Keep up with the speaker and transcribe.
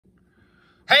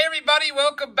Hey everybody,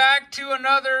 welcome back to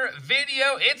another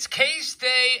video. It's case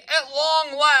day at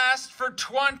long last for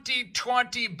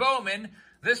 2020 Bowman.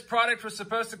 This product was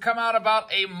supposed to come out about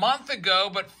a month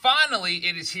ago, but finally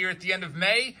it is here at the end of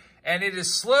May, and it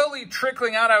is slowly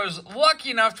trickling out. I was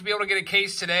lucky enough to be able to get a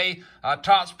case today.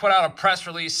 Topps put out a press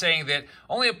release saying that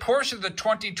only a portion of the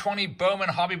 2020 Bowman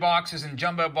hobby boxes and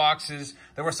jumbo boxes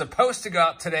that were supposed to go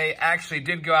out today actually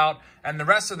did go out, and the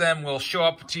rest of them will show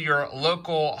up to your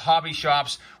local hobby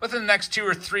shops within the next 2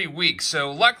 or 3 weeks.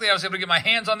 So luckily I was able to get my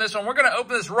hands on this one. We're going to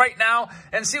open this right now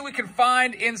and see what we can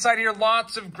find inside here.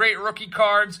 Lots of great rookie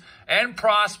cards and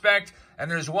prospect. And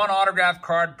there's one autograph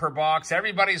card per box.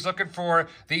 Everybody's looking for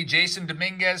the Jason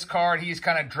Dominguez card. He's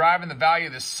kind of driving the value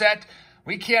of the set.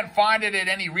 We can't find it at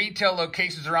any retail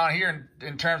locations around here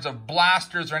in terms of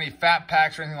blasters or any fat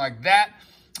packs or anything like that.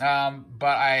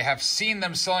 But I have seen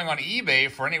them selling on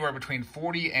eBay for anywhere between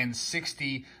 $40 and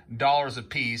 $60 a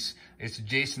piece. It's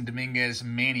Jason Dominguez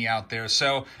mania out there.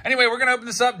 So anyway, we're going to open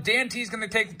this up. Dan T's going to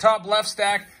take the top left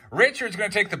stack. Richard's going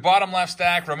to take the bottom left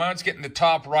stack. Ramon's getting the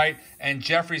top right. And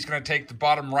Jeffrey's going to take the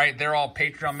bottom right. They're all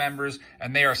Patreon members,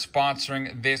 and they are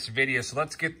sponsoring this video. So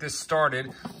let's get this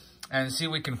started and see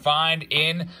what we can find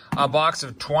in a box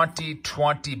of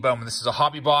 2020 Bowman. This is a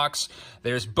hobby box.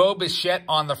 There's Bo Bichette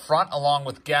on the front, along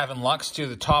with Gavin Lux, two of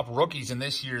the top rookies in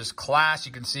this year's class.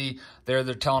 You can see there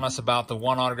they're telling us about the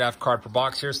one autograph card per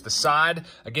box. Here's the side,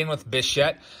 again with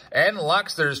Bichette and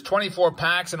Lux. There's 24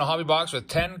 packs in a hobby box with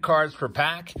 10 cards per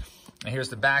pack. And here's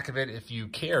the back of it if you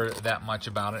care that much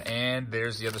about it. And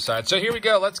there's the other side. So here we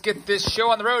go. Let's get this show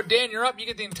on the road. Dan, you're up. You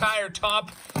get the entire top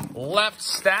left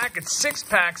stack. It's 6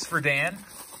 packs for Dan,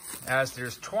 as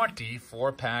there's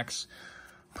 24 packs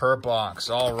per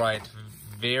box. All right.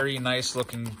 Very nice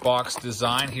looking box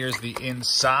design. Here's the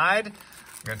inside. I'm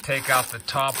going to take out the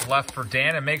top left for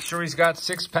Dan and make sure he's got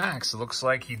 6 packs. It looks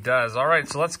like he does. All right.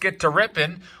 So let's get to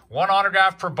ripping. One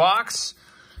autograph per box.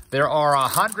 There are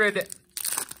 100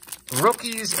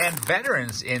 rookies and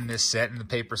veterans in this set, in the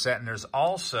paper set, and there's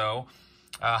also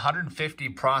 150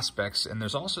 prospects, and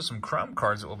there's also some chrome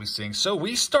cards that we'll be seeing. So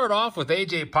we start off with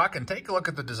AJ Puck, and take a look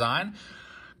at the design.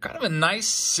 Kind of a nice,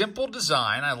 simple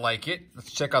design. I like it.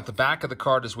 Let's check out the back of the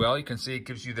card as well. You can see it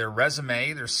gives you their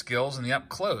resume, their skills, and the up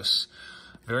close.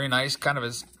 Very nice, kind of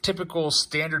a typical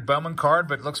standard Bowman card,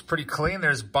 but it looks pretty clean.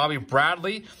 There's Bobby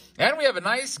Bradley, and we have a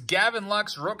nice Gavin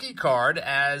Lux rookie card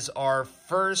as our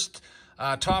first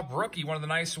top rookie, one of the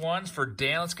nice ones for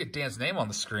Dan. Let's get Dan's name on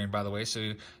the screen, by the way,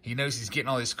 so he knows he's getting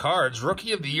all these cards.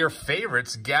 Rookie of the Year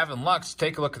favorites, Gavin Lux.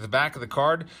 Take a look at the back of the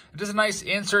card. It does a nice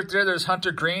insert there. There's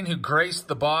Hunter Green, who graced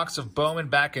the box of Bowman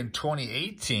back in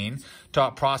 2018.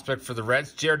 Top prospect for the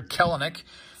Reds. Jared Kelenic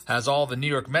has all the New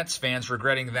York Mets fans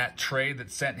regretting that trade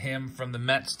that sent him from the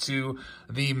Mets to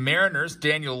the Mariners.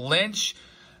 Daniel Lynch.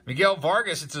 Miguel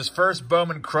Vargas, it's his first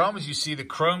Bowman Chrome, as you see the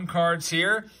Chrome cards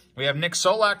here. We have Nick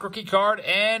Solak rookie card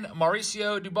and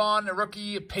Mauricio Dubon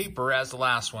rookie paper as the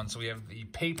last one. So we have the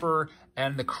paper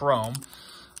and the Chrome.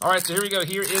 All right, so here we go.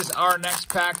 Here is our next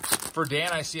pack for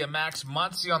Dan. I see a Max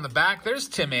Muncy on the back. There's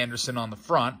Tim Anderson on the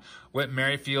front. Whit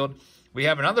Merrifield. We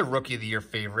have another Rookie of the Year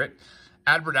favorite.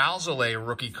 Adbert Alzolay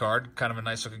rookie card. Kind of a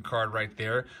nice looking card right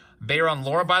there. Bayron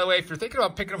Lora, by the way, if you're thinking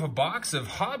about picking up a box of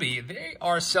hobby, they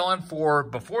are selling for,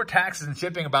 before taxes and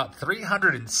shipping, about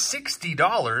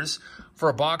 $360 for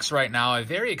a box right now. A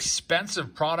very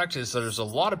expensive product. There's a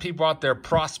lot of people out there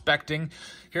prospecting.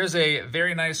 Here's a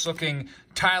very nice looking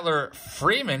Tyler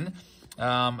Freeman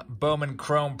Bowman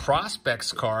Chrome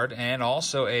Prospects card, and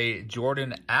also a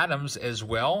Jordan Adams as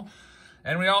well.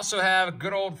 And we also have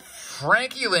good old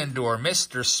Frankie Lindor,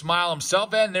 Mr. Smile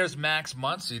himself. And there's Max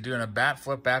Muncy doing a bat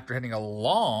flip after hitting a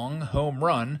long home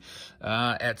run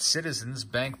at Citizens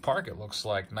Bank Park, it looks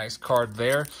like. Nice card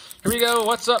there. Here we go.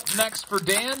 What's up next for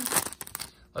Dan?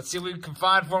 Let's see what we can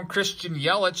find for him. Christian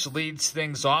Yelich leads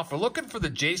things off. We're looking for the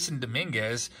Jason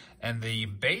Dominguez, and the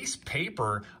base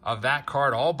paper of that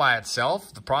card all by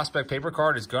itself, the prospect paper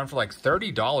card, is going for like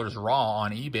 $30 raw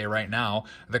on eBay right now.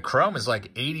 The Chrome is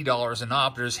like $80 and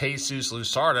up. There's Jesus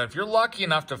Lusarda. If you're lucky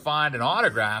enough to find an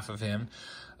autograph of him,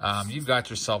 you've got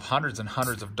yourself hundreds and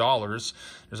hundreds of dollars.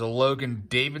 There's a Logan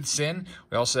Davidson.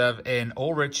 We also have an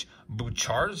Ulrich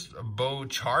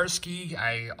Bocharski.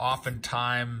 I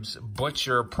oftentimes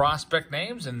butcher prospect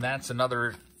names, and that's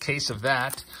another case of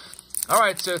that. All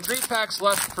right, so 3 packs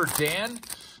left for Dan.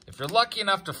 If you're lucky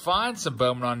enough to find some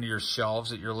Bowman on your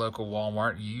shelves at your local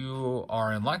Walmart, you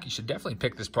are in luck. You should definitely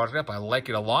pick this product up. I like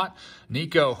it a lot.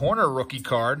 Nico Horner rookie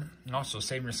card. And also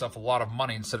saving yourself a lot of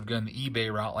money instead of going the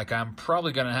eBay route like I'm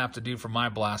probably going to have to do for my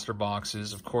blaster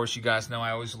boxes. Of course, you guys know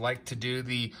I always like to do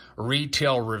the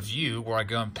retail review where I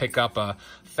go and pick up a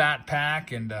fat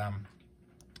pack and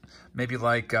maybe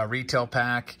like a retail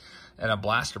pack and a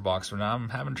blaster box, but now I'm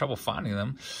having trouble finding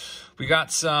them. We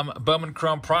got some Bowman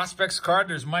Chrome Prospects card.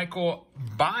 There's Michael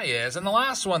Baez. And the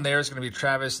last one there is going to be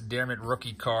Travis Dermott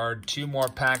rookie card. 2 more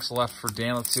packs left for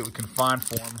Dan. Let's see what we can find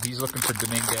for him. He's looking for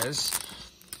Dominguez.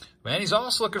 And he's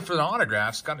also looking for the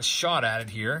autographs. Got a shot at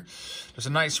it here. There's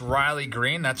a nice Riley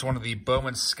Green. That's one of the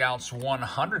Bowman Scouts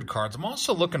 100 cards. I'm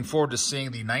also looking forward to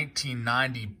seeing the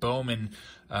 1990 Bowman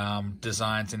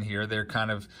designs in here. They're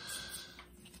kind of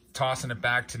tossing it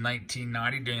back to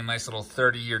 1990, doing a nice little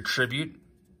 30-year tribute.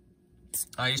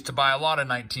 I used to buy a lot of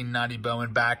 1990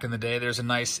 Bowman back in the day. There's a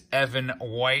nice Evan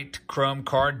White Chrome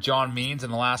card, John Means,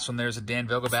 and the last one there's a Dan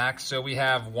Vogelback. So we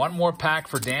have one more pack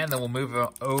for Dan, then we'll move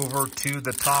over to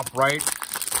the top right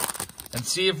and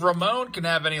see if Ramon can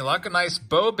have any luck. A nice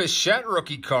Bo Bichette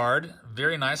rookie card.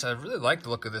 Very nice. I really like the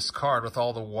look of this card with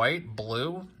all the white,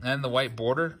 blue, and the white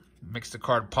border. Makes the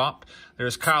card pop.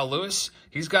 There's Kyle Lewis.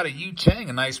 He's got a Yu Chang,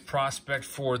 a nice prospect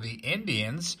for the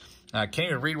Indians. Can't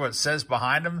even read what it says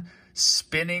behind him.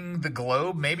 Spinning the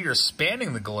globe, maybe, or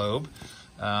spanning the globe.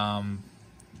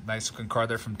 Nice looking card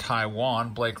there from Taiwan.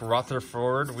 Blake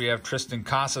Rutherford. We have Tristan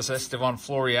Casas, Estevan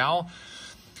Florial.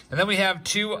 And then we have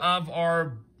 2 of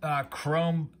our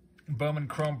Bowman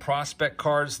Chrome prospect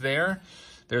cards there.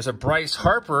 There's a Bryce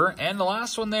Harper, and the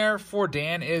last one there for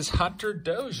Dan is Hunter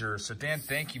Dozier. So, Dan,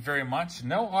 thank you very much.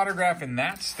 No autograph in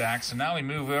that stack, so now we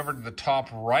move over to the top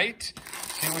right.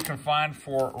 See what we can find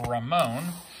for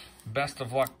Ramon. Best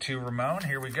of luck to Ramon.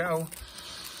 Here we go.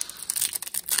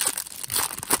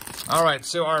 All right,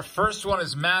 so our first one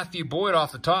is Matthew Boyd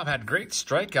off the top. Had great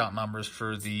strikeout numbers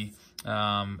for the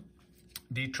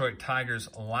Detroit Tigers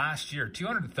last year.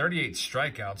 238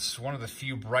 strikeouts, one of the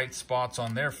few bright spots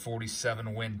on their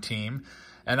 47-win team.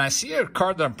 And I see a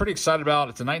card that I'm pretty excited about.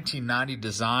 It's a 1990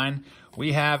 design.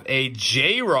 We have a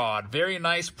J-Rod. Very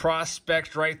nice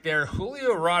prospect right there.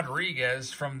 Julio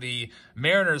Rodriguez from the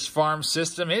Mariners farm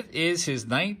system. It is his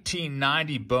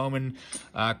 1990 Bowman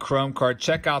Chrome card.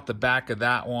 Check out the back of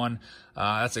that one.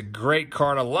 That's a great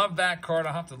card. I love that card.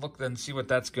 I'll have to look and see what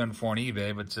that's going for on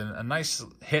eBay. But it's a nice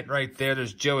hit right there.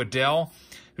 There's Joe Adell,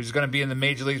 who's going to be in the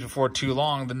major leagues before too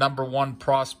long. The #1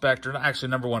 prospect, or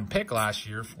actually #1 pick last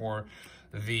year for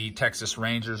the Texas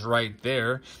Rangers right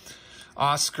there.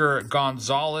 Oscar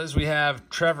Gonzalez. We have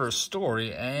Trevor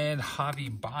Story, and Javi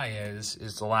Baez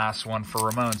is the last one for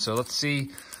Ramon. So let's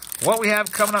see what we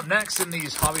have coming up next in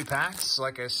these hobby packs.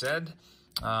 Like I said,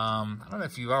 I don't know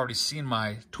if you've already seen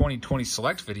my 2020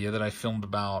 Select video that I filmed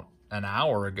about an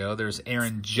hour ago. There's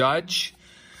Aaron Judge.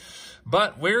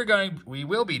 But we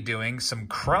will be doing some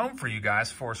Chrome for you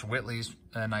guys. Forrest Whitley's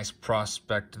a nice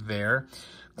prospect there.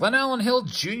 Glenn Allen Hill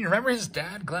Jr. Remember his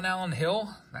dad, Glenn Allen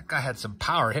Hill? That guy had some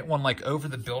power. Hit one like over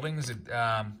the buildings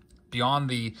beyond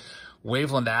the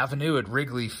Waveland Avenue at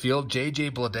Wrigley Field.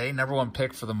 J.J. Bleday, #1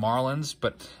 pick for the Marlins.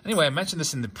 But anyway, I mentioned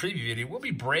this in the preview video. We'll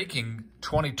be breaking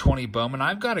 2020 Bowman.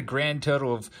 I've got a grand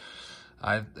total of,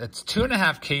 it's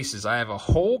 2.5 cases. I have a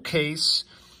whole case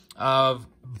of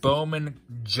Bowman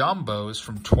Jumbos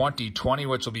from 2020,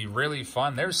 which will be really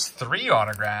fun. There's 3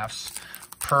 autographs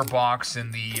per box in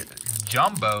the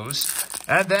Jumbos.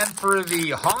 And then for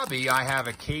the hobby, I have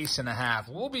a case and a half.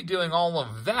 We'll be doing all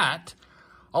of that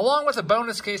along with a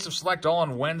bonus case of Select all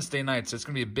on Wednesday night. So it's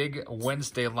going to be a big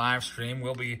Wednesday live stream.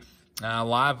 We'll be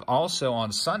live also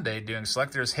on Sunday doing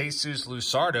Select. There's Jesus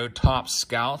Luzardo, Top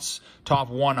Scouts, Top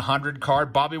 100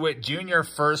 card. Bobby Witt Jr.,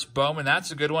 first Bowman.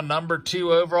 That's a good one.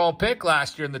 #2 overall pick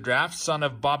last year in the draft. Son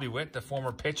of Bobby Witt, the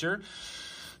former pitcher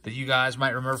that you guys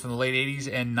might remember from the late 80s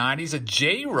and 90s. A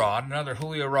J-Rod, another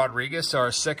Julio Rodriguez,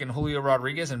 our second Julio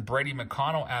Rodriguez, and Brady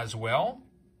McConnell as well.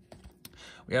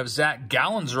 We have Zach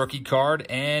Gallen's rookie card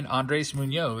and Andres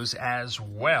Munoz as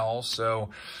well. So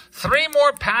 3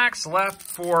 more packs left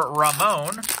for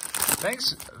Ramon.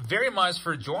 Thanks very much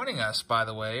for joining us, by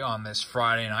the way, on this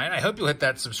Friday night. I hope you'll hit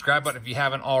that subscribe button if you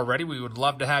haven't already. We would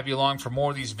love to have you along for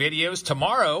more of these videos.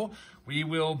 Tomorrow, we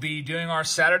will be doing our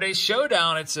Saturday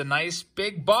Showdown. It's a nice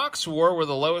big box war where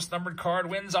the lowest numbered card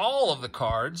wins all of the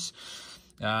cards.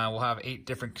 We'll have 8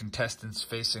 different contestants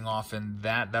facing off in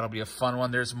that. That'll be a fun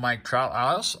one. There's Mike Trout.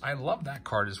 I love that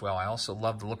card as well. I also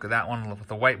love the look of that one with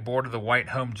the white border, the white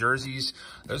home jerseys.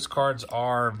 Those cards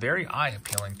are very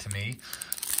eye-appealing to me.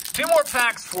 2 more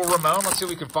packs for Ramon. Let's see what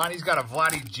we can find. He's got a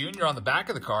Vladdy Jr. on the back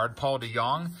of the card. Paul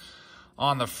DeJong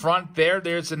on the front there.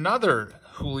 There's another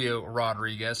Julio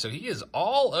Rodriguez. So he is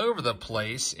all over the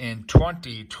place in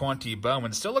 2020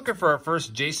 Bowman. Still looking for our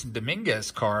first Jason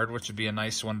Dominguez card, which would be a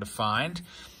nice one to find.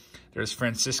 There's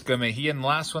Francisco Mejia. And the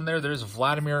last one there's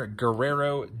Vladimir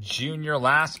Guerrero Jr.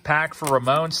 Last pack for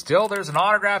Ramon. Still, there's an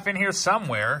autograph in here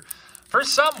somewhere for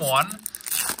someone.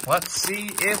 Let's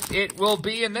see if it will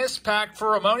be in this pack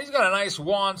for Ramon. He's got a nice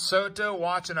Juan Soto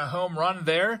watching a home run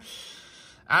there.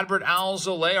 Albert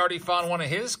Alzolay already found one of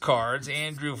his cards.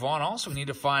 Andrew Vaughn. Also, we need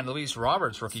to find Luis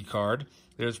Roberts' rookie card.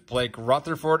 There's Blake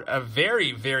Rutherford. A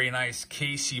very, very nice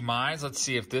Casey Mize. Let's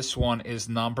see if this one is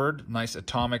numbered. Nice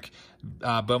Atomic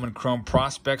Bowman Chrome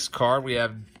Prospects card. We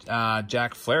have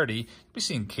Jack Flaherty. We've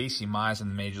seen Casey Mize in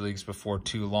the major leagues before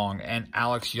too long. And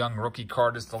Alex Young rookie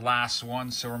card is the last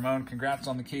one. So, Ramon, congrats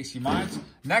on the Casey Mize.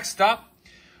 Next up,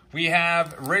 we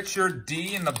have Richard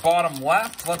D. in the bottom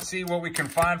left. Let's see what we can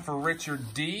find for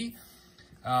Richard D.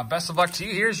 Best of luck to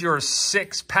you. Here's your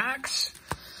 6 packs.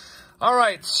 All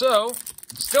right, so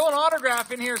still an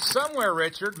autograph in here somewhere,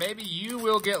 Richard. Maybe you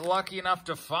will get lucky enough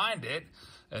to find it.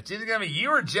 It's either going to be you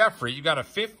or Jeffrey. You got a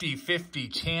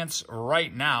 50-50 chance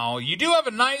right now. You do have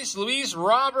a nice Luis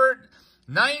Robert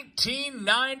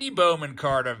 1990 Bowman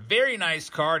card. A very nice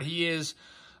card. He is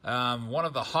one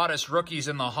of the hottest rookies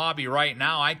in the hobby right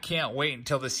now. I can't wait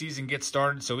until the season gets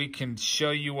started so we can show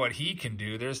you what he can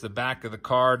do. There's the back of the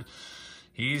card.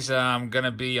 He's going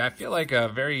to be, I feel like, a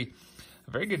very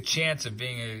good chance of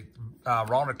being a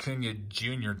Ronald Acuna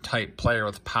Jr. type player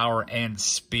with power and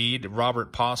speed.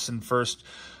 Robert Posson, first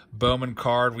Bowman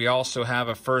card. We also have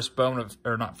a first Bowman,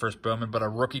 or not first Bowman, but a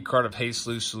rookie card of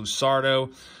Jesus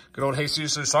Luzardo. Good old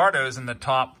Jesus Luzardo is in the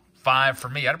top 5 for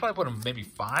me. I'd probably put him maybe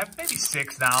 5, maybe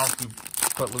 6 now if we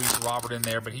put Luis Robert in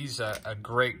there, but he's a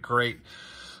great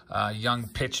young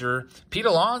pitcher. Pete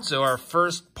Alonso, our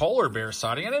first Polar Bear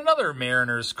sighting, and another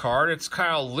Mariners card. It's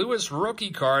Kyle Lewis rookie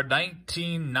card,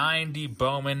 1990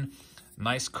 Bowman.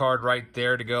 Nice card right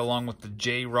there to go along with the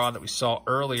J-Rod that we saw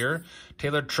earlier.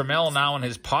 Taylor Trammell now in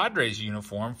his Padres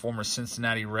uniform, former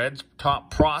Cincinnati Reds. Top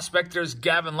prospect. There's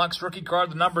Gavin Lux rookie card,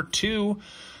 the number 2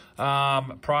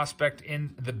 prospect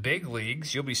in the big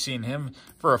leagues. You'll be seeing him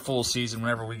for a full season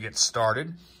whenever we get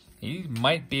started. He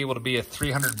might be able to be a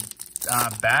 300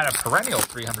 bat, a perennial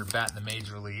 300 bat in the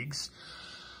major leagues.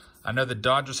 I know the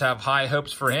Dodgers have high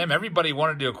hopes for him. Everybody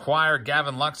wanted to acquire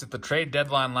Gavin Lux at the trade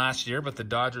deadline last year, but the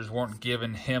Dodgers weren't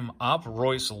giving him up.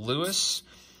 Royce Lewis.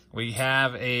 We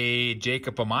have a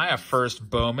Jacob Amaya first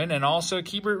Bowman, and also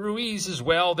Keibert Ruiz as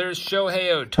well. There's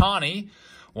Shohei Ohtani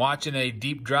watching a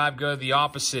deep drive go the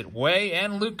opposite way,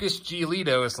 and Lucas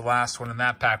Giolito is the last one in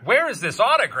that pack. Where is this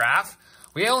autograph?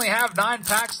 We only have 9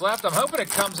 packs left. I'm hoping it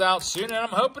comes out soon, and I'm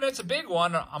hoping it's a big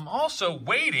one. I'm also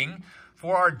waiting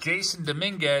for our Jason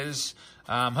Dominguez.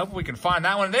 Hoping we can find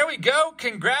that one. There we go.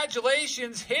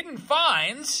 Congratulations, Hidden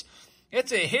Finds.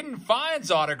 It's a Hidden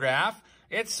Finds autograph.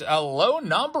 It's a low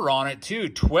number on it, too.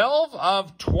 12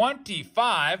 of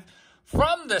 25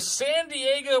 from the San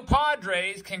Diego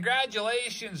Padres.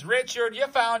 Congratulations, Richard. You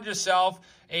found yourself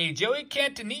a Joey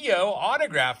Cantillo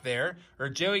autograph there, or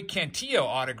Joey Cantillo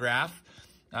autograph.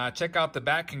 Check out the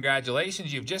back.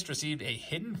 Congratulations. You've just received a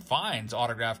Hidden Finds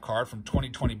autograph card from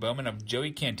 2020 Bowman of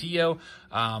Joey Cantillo.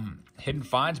 Hidden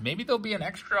Finds. Maybe there'll be an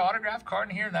extra autograph card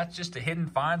in here, and that's just a Hidden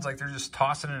Finds, like they're just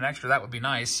tossing an extra. That would be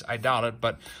nice. I doubt it,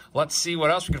 but let's see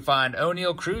what else we can find.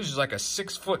 O'Neal Cruz is like a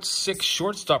 6'6"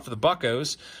 shortstop for the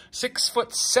Buccos.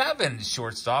 6'7"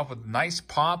 shortstop with nice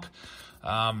pop.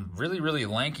 Really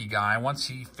lanky guy. Once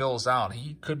he fills out,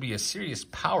 he could be a serious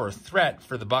power threat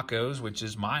for the Buccos, which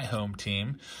is my home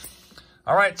team.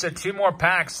 All right, so 2 more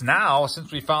packs now.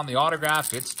 Since we found the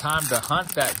autograph, it's time to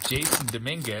hunt that Jason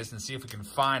Dominguez and see if we can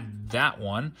find that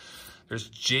one. There's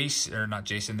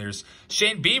there's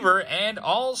Shane Bieber and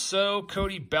also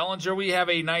Cody Bellinger. We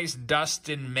have a nice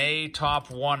Dustin May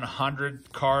top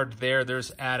 100 card there.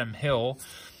 There's Adam Hill.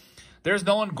 There's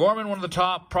Nolan Gorman, one of the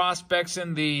top prospects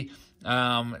in the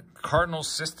Cardinals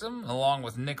system, along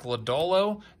with Nick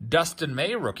Lodolo. Dustin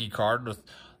May rookie card with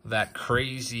that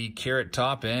crazy carrot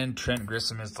top, and Trent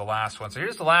Grissom is the last one. So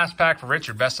here's the last pack for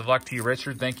Richard. Best of luck to you,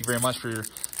 Richard. Thank you very much for your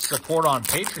support on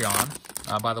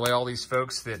Patreon. By the way, all these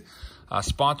folks that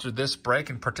sponsored this break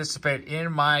and participate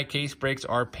in my case breaks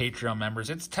are Patreon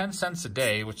members. It's 10 cents a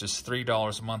day, which is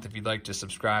 $3 a month if you'd like to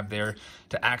subscribe there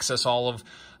to access all of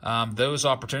those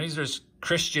opportunities. There's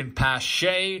Christian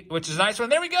Pache, which is a nice one.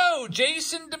 There we go.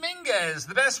 Jason Dominguez,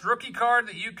 the best rookie card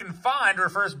that you can find, or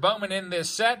first Bowman in this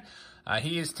set.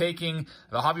 He is taking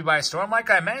the hobby by storm. Like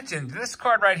I mentioned, this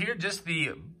card right here, just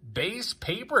the base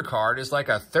paper card is like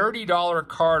a $30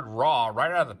 card raw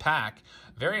right out of the pack.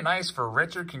 Very nice for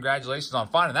Richard. Congratulations on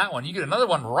finding that one. You get another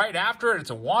one right after it. It's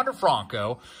a Wander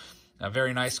Franco. A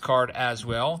very nice card as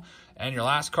well. And your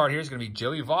last card here is going to be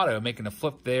Joey Votto making a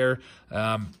flip there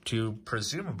to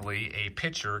presumably a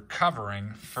pitcher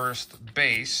covering first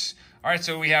base. All right,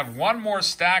 so we have one more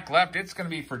stack left. It's going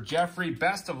to be for Jeffrey.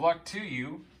 Best of luck to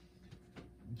you.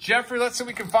 Jeffrey, let's see what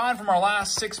we can find from our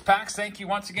last 6 packs. Thank you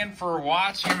once again for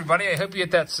watching, everybody. I hope you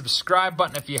hit that subscribe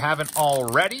button if you haven't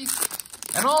already.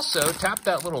 And also, tap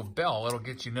that little bell. It'll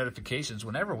get you notifications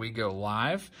whenever we go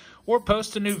live or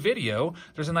post a new video.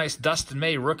 There's a nice Dustin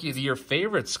May Rookie of the Year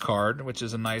Favorites card, which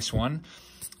is a nice one.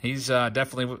 He's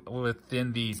definitely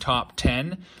within the top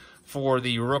 10 for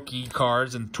the rookie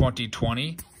cards in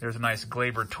 2020. There's a nice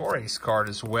Gleyber Torres card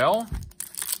as well.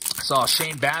 I saw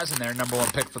Shane Baz in there,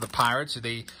 #1 pick for the Pirates, who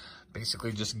they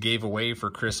basically just gave away for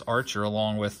Chris Archer,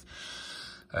 along with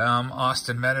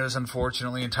Austin Meadows,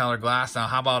 unfortunately, and Tyler Glass. Now,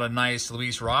 how about a nice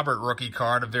Luis Robert rookie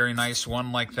card? A very nice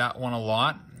one, like that one a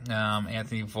lot.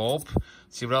 Anthony Volpe.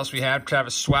 Let's see what else we have.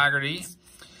 Travis Swaggerty,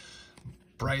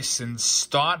 Bryson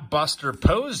Stott, Buster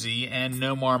Posey, and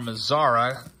Nomar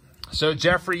Mazara. So,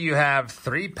 Jeffrey, you have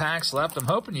 3 packs left. I'm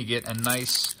hoping you get a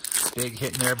nice big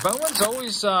hit in there. Bowman's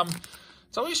always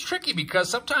it's always tricky because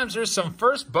sometimes there's some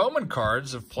first Bowman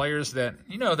cards of players that,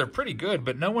 you know, they're pretty good,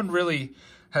 but no one really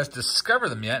has discovered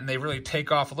them yet, and they really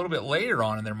take off a little bit later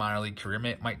on in their minor league career.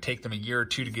 It might take them a year or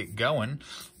 2 to get going.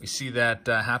 We see that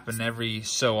happen every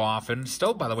so often.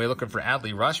 Still, by the way, looking for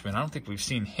Adley Rutschman. I don't think we've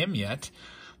seen him yet.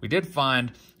 We did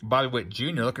find Bobby Witt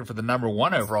Jr. looking for the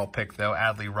 #1 overall pick, though,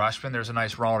 Adley Rutschman. There's a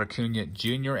nice Ronald Acuna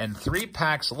Jr. and 3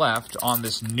 packs left on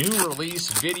this new release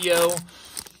video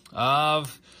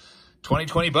of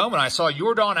 2020 Bowman. I saw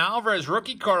Yordan Alvarez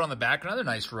rookie card on the back. Another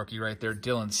nice rookie right there,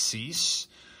 Dylan Cease.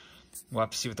 We'll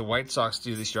have to see what the White Sox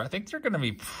do this year. I think they're going to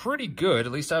be pretty good.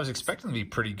 At least I was expecting them to be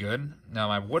pretty good.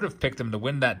 I would have picked them to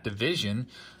win that division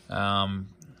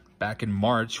back in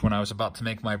March when I was about to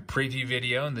make my preview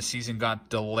video and the season got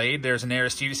delayed. There's an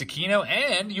Aristides Aquino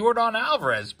and Yordan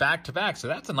Alvarez back-to-back. So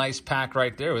that's a nice pack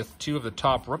right there with 2 of the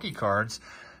top rookie cards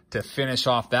to finish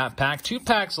off that pack. 2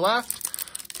 packs left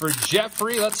for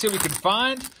Jeffrey. Let's see what we can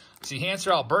find. See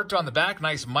Hanser Alberto on the back.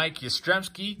 Nice Mike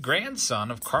Yastrzemski,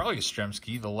 grandson of Carl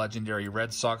Yastrzemski, the legendary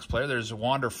Red Sox player. There's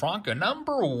Wander Franco,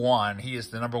 #1. He is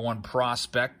the #1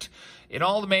 prospect in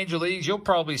all the major leagues. You'll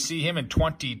probably see him in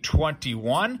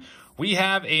 2021. We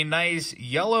have a nice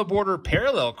yellow border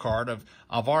parallel card of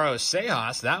Alvaro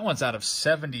Sejas. That one's out of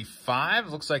 75.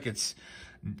 Looks like it's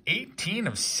 18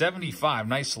 of 75.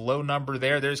 Nice low number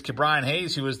there. There's Ke'Bryan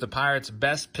Hayes, who was the Pirates'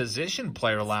 best position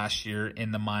player last year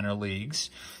in the minor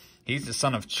leagues. He's the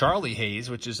son of Charlie Hayes,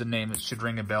 which is a name that should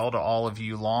ring a bell to all of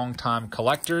you longtime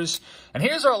collectors. And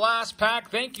here's our last pack.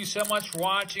 Thank you so much for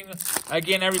watching.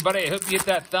 Again, everybody, I hope you hit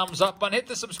that thumbs up button, hit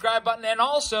the subscribe button, and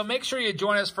also make sure you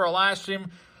join us for our live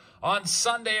stream on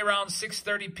Sunday around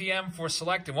 6:30 p.m. for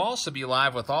Select. And we'll also be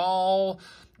live with all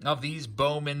of these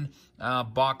Bowman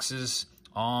boxes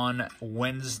on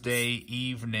Wednesday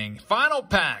evening. Final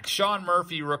pack, Sean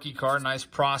Murphy rookie card, nice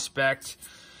prospect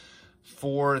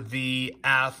for the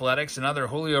Athletics. Another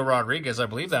Julio Rodriguez. I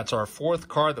believe that's our 4th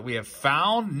card that we have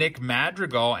found. Nick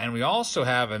Madrigal. And we also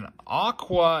have an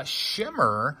Aqua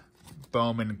Shimmer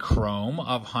Bowman Chrome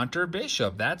of Hunter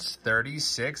Bishop. That's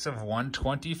 36 of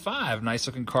 125. Nice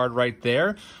looking card right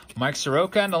there. Mike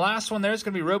Soroka. And the last one there is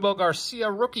going to be Robo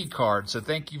Garcia rookie card. So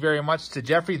thank you very much to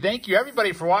Jeffrey. Thank you,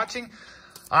 everybody, for watching.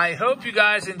 I hope you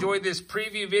guys enjoyed this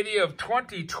preview video of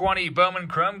 2020 Bowman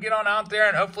Chrome. Get on out there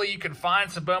and hopefully you can find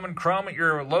some Bowman Chrome at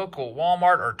your local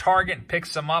Walmart or Target and pick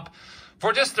some up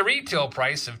for just the retail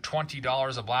price of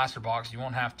 $20 a blaster box. You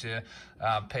won't have to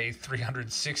pay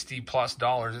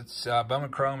 $360+. It's Bowman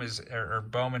Chrome or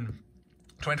Bowman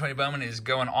 2020 Bowman is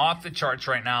going off the charts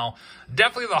right now.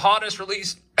 Definitely the hottest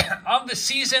release of the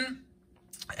season.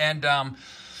 And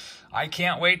I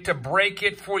can't wait to break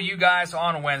it for you guys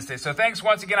on Wednesday. So thanks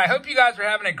once again. I hope you guys are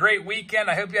having a great weekend.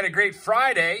 I hope you had a great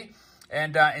Friday.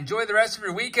 And enjoy the rest of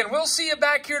your weekend. We'll see you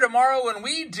back here tomorrow when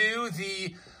we do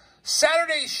the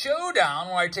Saturday Showdown,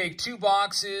 where I take 2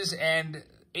 boxes and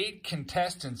 8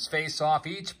 contestants face off.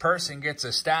 Each person gets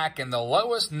a stack, and the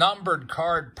lowest numbered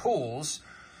card pulled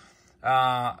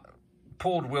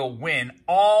will win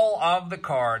all of the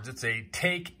cards. It's a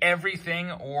take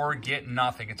everything or get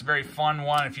nothing. It's a very fun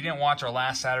one. If you didn't watch our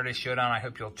last Saturday Showdown, I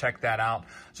hope you'll check that out.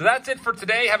 So that's it for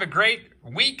today. Have a great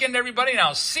weekend, everybody, and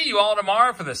I'll see you all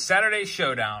tomorrow for the Saturday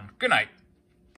Showdown. Good night.